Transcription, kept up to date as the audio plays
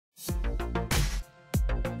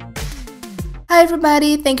Hi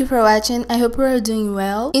everybody, thank you for watching. I hope you are doing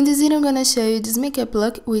well. In this video I'm gonna show you this makeup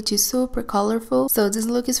look which is super colorful. So this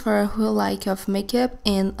look is for a whole like of makeup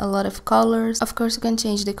and a lot of colors. Of course you can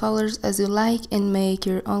change the colors as you like and make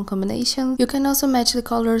your own combination. You can also match the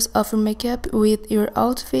colors of your makeup with your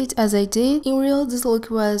outfit as I did. In real, this look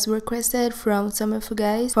was requested from some of you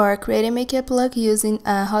guys for creating makeup look using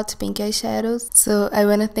a hot pink eyeshadows. So I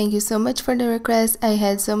wanna thank you so much for the request. I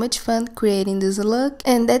had so much fun creating this look,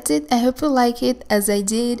 and that's it. I hope you like it as I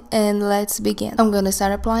did, and let's begin. I'm gonna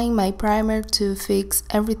start applying my primer to fix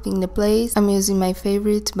everything in place. I'm using my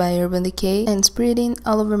favorite by Urban Decay and spreading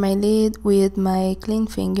all over my lid with my clean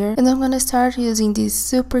finger. And I'm gonna start using this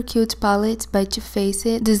super cute palette by Too Faced.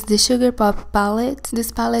 This is the Sugar Pop palette.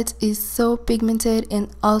 This palette is so pigmented and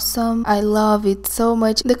awesome. I love it so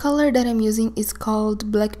much. The color that I'm using is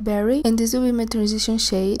called Blackberry, and this will be my transition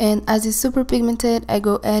shade. And as it's super pigmented, I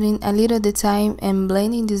go adding a little at a time and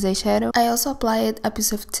blending this eyeshadow. I also applied a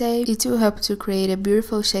piece of tape. It will help to create a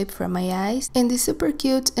beautiful shape for my eyes. And the super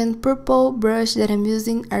cute and purple brush that I'm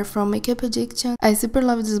using are from Makeup Addiction. I super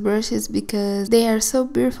love these brushes because they are so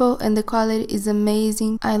beautiful and the quality is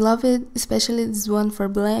amazing. I love it, especially this one for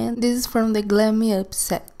blend. This is from the Glam Me Up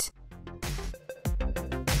set.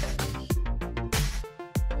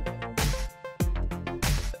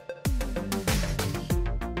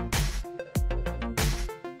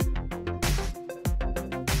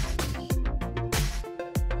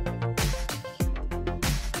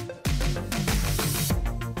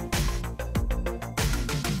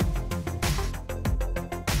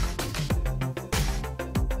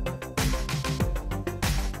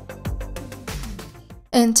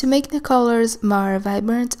 And to make the colors more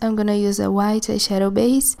vibrant, I'm gonna use a white eyeshadow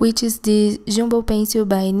base, which is the Jumbo Pencil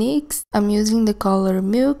by NYX. I'm using the color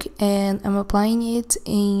Milk and I'm applying it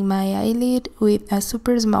in my eyelid with a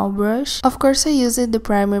super small brush. Of course I used the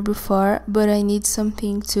primer before, but I need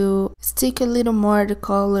something to stick a little more the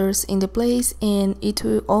colors in the place, and it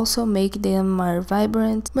will also make them more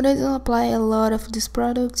vibrant. But I don't apply a lot of this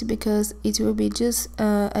product because it will be just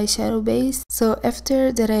eyeshadow base. So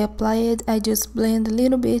after that I apply it, I just blend a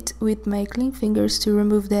little bit with my clean fingers to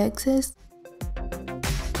remove the excess.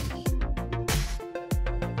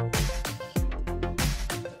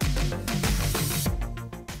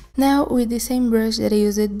 Now with the same brush that I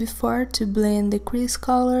used before to blend the crease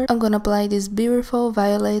color, I'm gonna apply this beautiful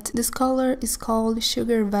violet. This color is called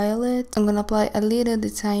Sugar Violet. I'm gonna apply a little at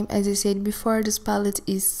a time. As I said before, this palette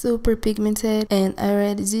is super pigmented and I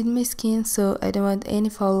already did my skin, so I don't want any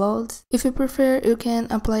fallouts. If you prefer, you can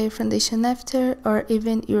apply your foundation after or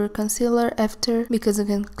even your concealer after, because you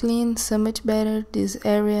can clean so much better this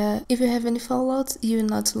area. If you have any fallouts, you will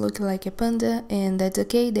not look like a panda, and that's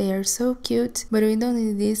okay, they are so cute, but we don't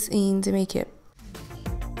need this in the makeup.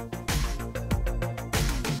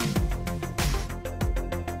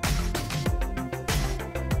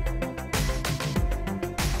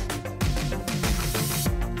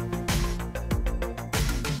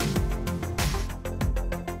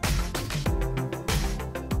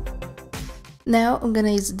 Now I'm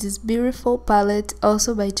gonna use this beautiful palette,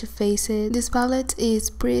 also by Too Faced. This palette is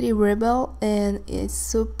pretty rebel and it's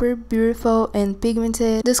super beautiful and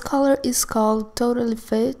pigmented. This color is called Totally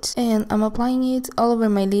Fit, and I'm applying it all over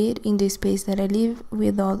my lid in the space that I leave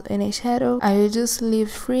without any shadow. I will just leave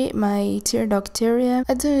free my tear duct area.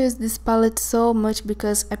 I don't use this palette so much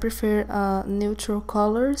because I prefer neutral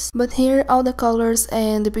colors, but here all the colors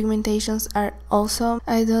and the pigmentations are awesome.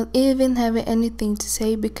 I don't even have anything to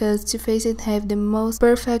say because Too Faced have the most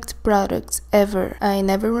perfect products ever. I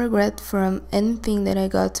never regret from anything that I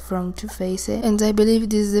got from Too Faced, and I believe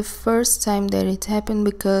this is the first time that it happened,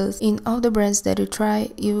 because in all the brands that you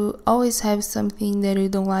try, you always have something that you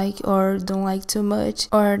don't like or don't like too much,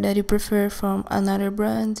 or that you prefer from another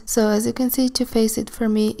brand. So as you can see, Too Faced for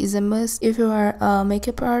me is a must if you are a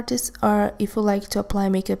makeup artist or if you like to apply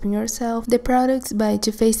makeup on yourself. The products by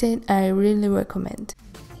Too Faced I really recommend.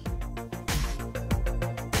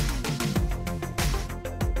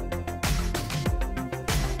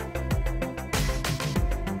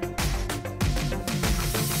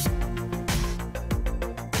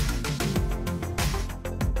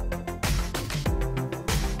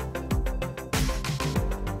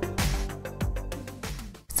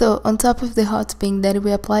 So on top of the hot pink that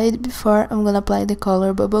we applied before, I'm gonna apply the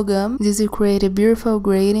color Bubblegum. This will create a beautiful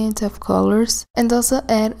gradient of colors and also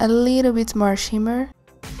add a little bit more shimmer.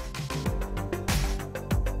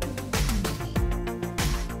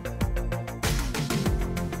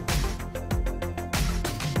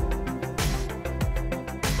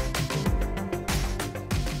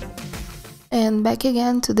 And back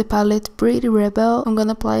again to the palette Pretty Rebel, I'm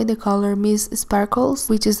gonna apply the color Miss Sparkles,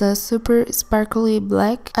 which is a super sparkly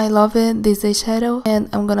black. I love it, this eyeshadow, and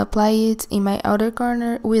I'm gonna apply it in my outer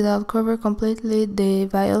corner without cover completely the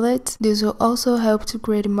violet. This will also help to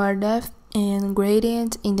create more depth and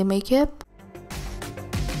gradient in the makeup.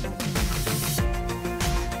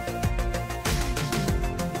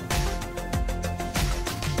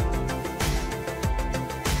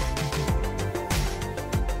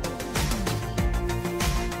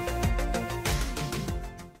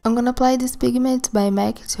 I'm gonna apply this pigment by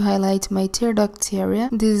MAC to highlight my tear duct area.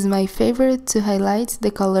 This is my favorite to highlight,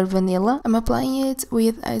 the color Vanilla. I'm applying it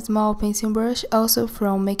with a small pencil brush, also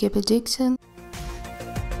from Makeup Addiction.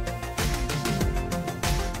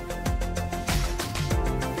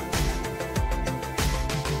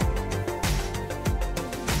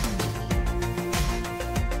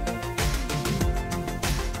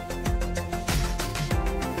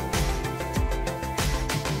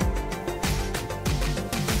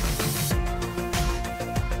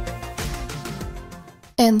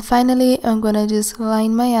 And finally, I'm gonna just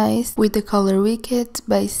line my eyes with the color Wicked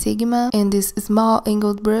by Sigma and this small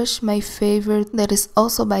angled brush, my favorite, that is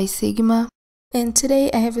also by Sigma. And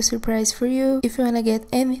today I have a surprise for you. If you wanna get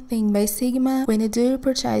anything by Sigma, when you do your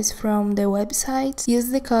purchase from the website,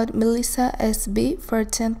 use the code MelissaSB for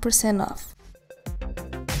 10% off.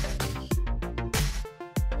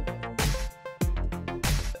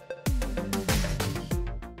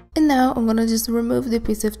 And now I'm gonna just remove the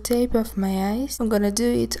piece of tape off my eyes. I'm gonna do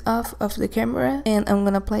it off of the camera, and I'm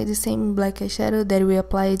gonna apply the same black eyeshadow that we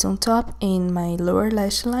applied on top in my lower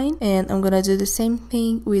lash line. And I'm gonna do the same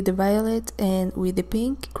thing with the violet and with the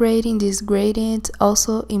pink, creating this gradient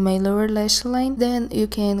also in my lower lash line. Then you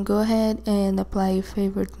can go ahead and apply your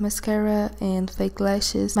favorite mascara and fake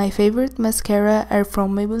lashes. My favorite mascara are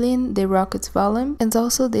from Maybelline, the Rocket Volume, and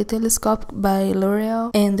also the Telescope by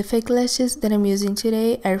L'Oreal. And the fake lashes that I'm using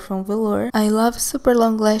today are from Velour. I love super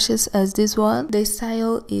long lashes as this one. The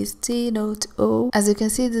style is T.O. As you can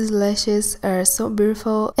see, these lashes are so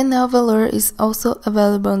beautiful. And now Velour is also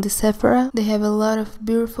available on the Sephora. They have a lot of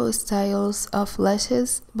beautiful styles of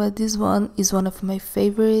lashes, but this one is one of my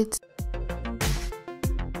favorites.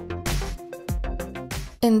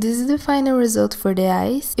 And this is the final result for the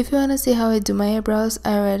eyes. If you wanna see how I do my eyebrows,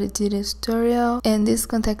 I already did a tutorial, and these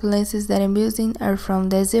contact lenses that I'm using are from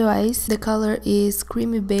Dazzle Eyes. The color is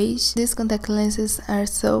creamy beige. These contact lenses are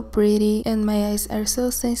so pretty and my eyes are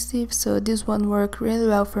so sensitive, so this one worked really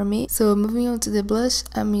well for me. So moving on to the blush,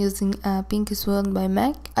 I'm using a Pink Swan by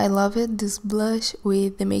MAC. I love it, this blush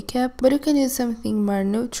with the makeup, but you can use something more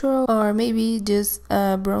neutral or maybe just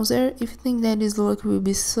a bronzer if you think that this look will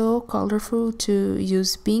be so colorful to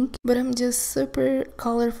use pink, but I'm just super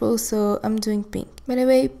colorful, so I'm doing pink. By the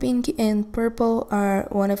way, pink and purple are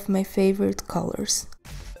one of my favorite colors.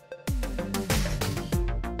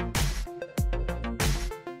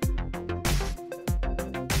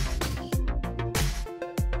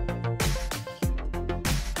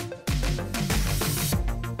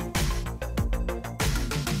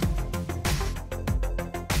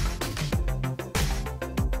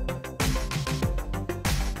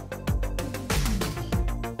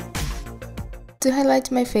 To highlight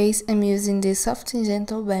my face, I'm using the Soft and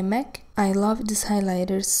Gentle by MAC. I love this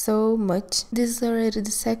highlighter so much. This is already the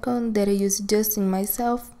second that I use just in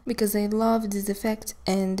myself because I love this effect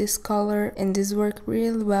and this color, and this work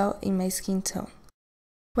really well in my skin tone.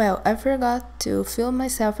 Well, I forgot to film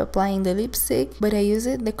myself applying the lipstick, but I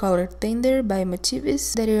used the color Tender by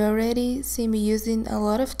Motives that you already see me using a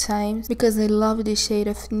lot of times because I love the shade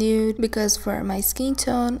of nude, because for my skin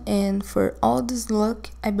tone and for all this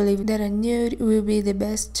look, I believe that a nude will be the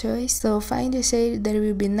best choice. So find the shade that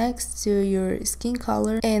will be next to your skin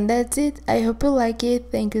color. And that's it. I hope you like it.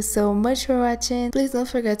 Thank you so much for watching. Please don't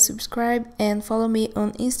forget to subscribe and follow me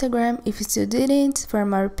on Instagram if you still didn't for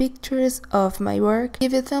more pictures of my work.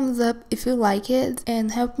 Give it a thumbs up if you like it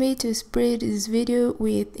and help me to spread this video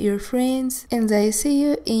with your friends, and I see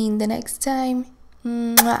you in the next time.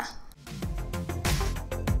 Mwah.